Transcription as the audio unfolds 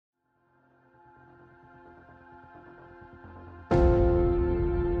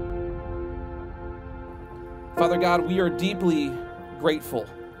Father God, we are deeply grateful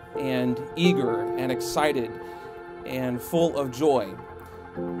and eager and excited and full of joy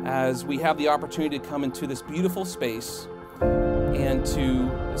as we have the opportunity to come into this beautiful space and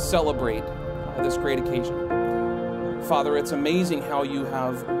to celebrate this great occasion. Father, it's amazing how you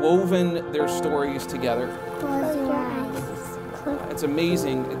have woven their stories together. Close your eyes. It's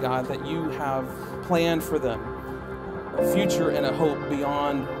amazing, God, that you have planned for them a future and a hope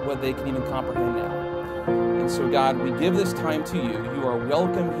beyond what they can even comprehend now. And so, God, we give this time to you. You are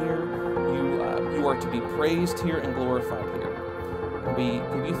welcome here. You are to be praised here and glorified here. And we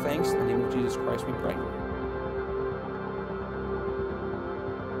give you thanks in the name of Jesus Christ, we pray.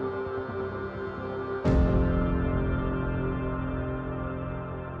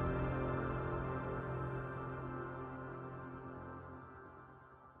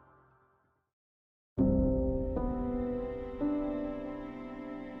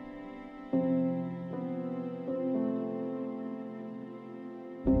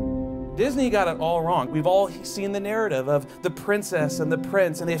 Disney got it all wrong. We've all seen the narrative of the princess and the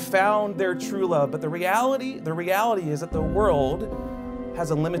prince, and they found their true love. But the reality is that the world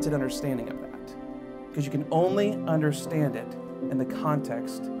has a limited understanding of that, because you can only understand it in the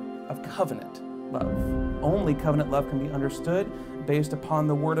context of covenant love. Only covenant love can be understood based upon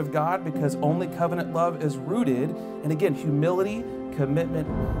the Word of God, because only covenant love is rooted in, again, humility, commitment,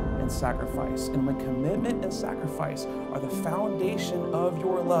 and sacrifice. And when commitment and sacrifice are the foundation of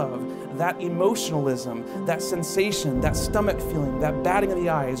your love, that emotionalism, that sensation, that stomach feeling, that batting of the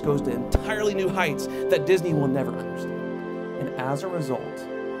eyes goes to entirely new heights that Disney will never understand. And as a result,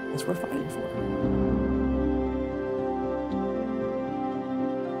 that's what we're fighting for.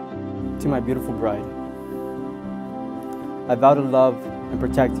 To my beautiful bride, I vow to love and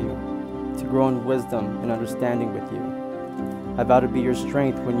protect you, to grow in wisdom and understanding with you. I vow to be your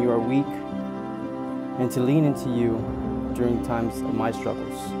strength when you are weak, and to lean into you during times of my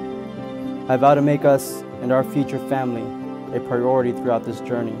struggles. I vow to make us and our future family a priority throughout this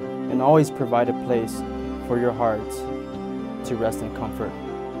journey, and always provide a place for your hearts to rest in comfort.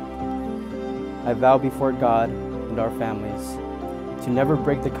 I vow before God and our families to never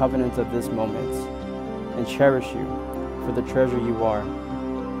break the covenants of this moment, and cherish you for the treasure you are,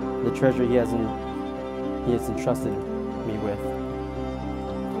 the treasure He has entrusted me with.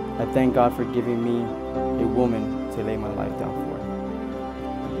 I thank God for giving me a woman to lay my life down for.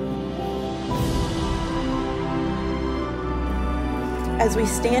 As we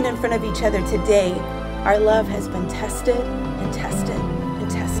stand in front of each other today, our love has been tested and tested and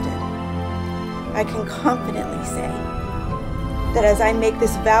tested. I can confidently say that as I make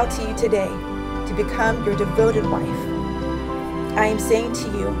this vow to you today to become your devoted wife, I am saying to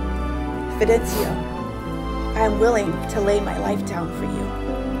you, Fidencio, I am willing to lay my life down for you.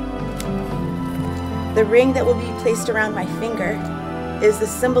 The ring that will be placed around my finger is the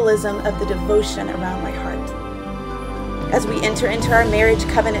symbolism of the devotion around my heart. As we enter into our marriage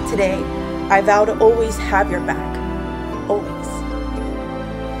covenant today, I vow to always have your back, always.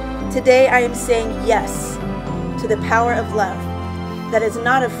 Today I am saying yes to the power of love that is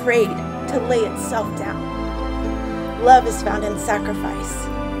not afraid to lay itself down. Love is found in sacrifice.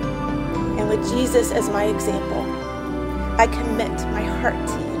 And with Jesus as my example, I commit my heart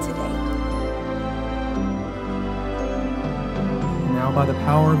to you today. Now, by the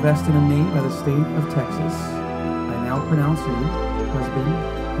power vested in me by the state of Texas, I now pronounce you husband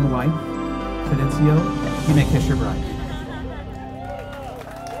and wife. Fidencio, you may kiss your bride.